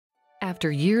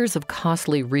After years of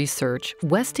costly research,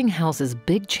 Westinghouse's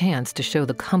big chance to show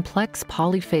the complex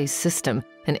polyphase system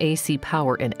and AC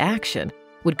power in action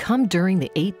would come during the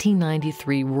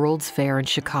 1893 World's Fair in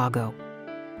Chicago.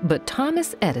 But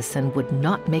Thomas Edison would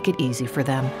not make it easy for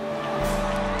them.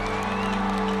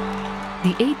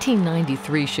 The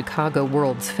 1893 Chicago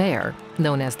World's Fair,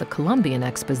 known as the Columbian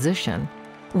Exposition,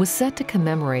 was set to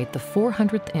commemorate the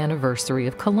 400th anniversary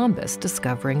of Columbus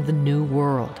discovering the New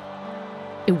World.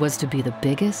 It was to be the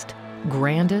biggest,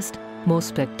 grandest, most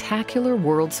spectacular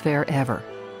World's Fair ever.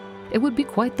 It would be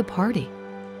quite the party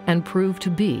and prove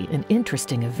to be an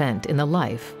interesting event in the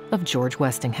life of George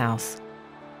Westinghouse.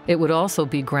 It would also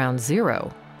be ground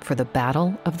zero for the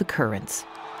Battle of the Currents.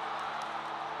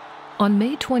 On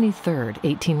May 23,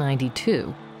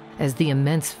 1892, as the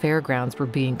immense fairgrounds were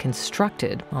being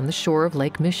constructed on the shore of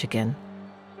Lake Michigan,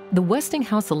 the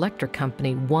Westinghouse Electric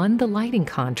Company won the lighting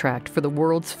contract for the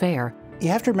World's Fair. You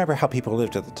have to remember how people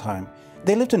lived at the time.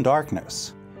 They lived in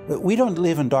darkness. We don't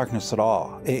live in darkness at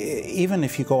all. Even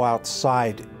if you go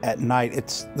outside at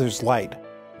night, there's light.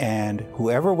 And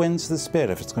whoever wins this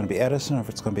bid, if it's going to be Edison or if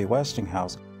it's going to be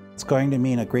Westinghouse, it's going to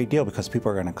mean a great deal because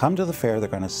people are going to come to the fair, they're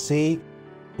going to see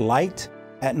light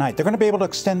at night. They're going to be able to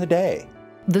extend the day.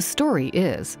 The story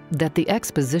is that the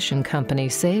Exposition Company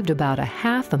saved about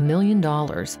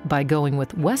 $500,000 by going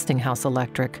with Westinghouse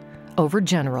Electric over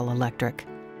General Electric.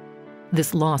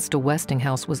 This loss to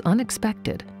Westinghouse was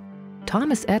unexpected.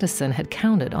 Thomas Edison had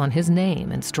counted on his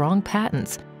name and strong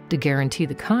patents to guarantee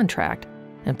the contract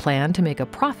and planned to make a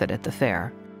profit at the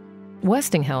fair.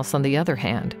 Westinghouse, on the other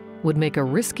hand, would make a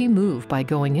risky move by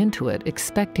going into it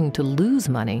expecting to lose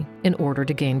money in order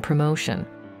to gain promotion.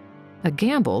 A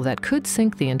gamble that could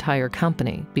sink the entire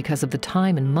company because of the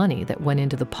time and money that went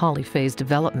into the polyphase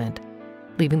development,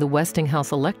 leaving the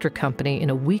Westinghouse Electric Company in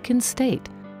a weakened state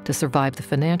to survive the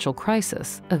financial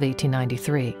crisis of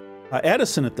 1893.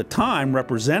 Edison at the time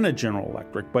represented General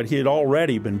Electric, but he had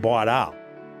already been bought out.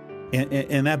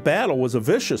 And that battle was a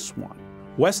vicious one.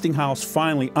 Westinghouse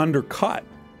finally undercut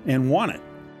and won it.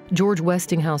 George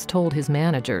Westinghouse told his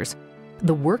managers,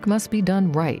 the work must be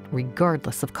done right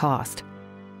regardless of cost.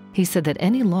 He said that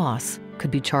any loss could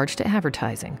be charged to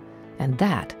advertising, and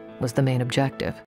that was the main objective.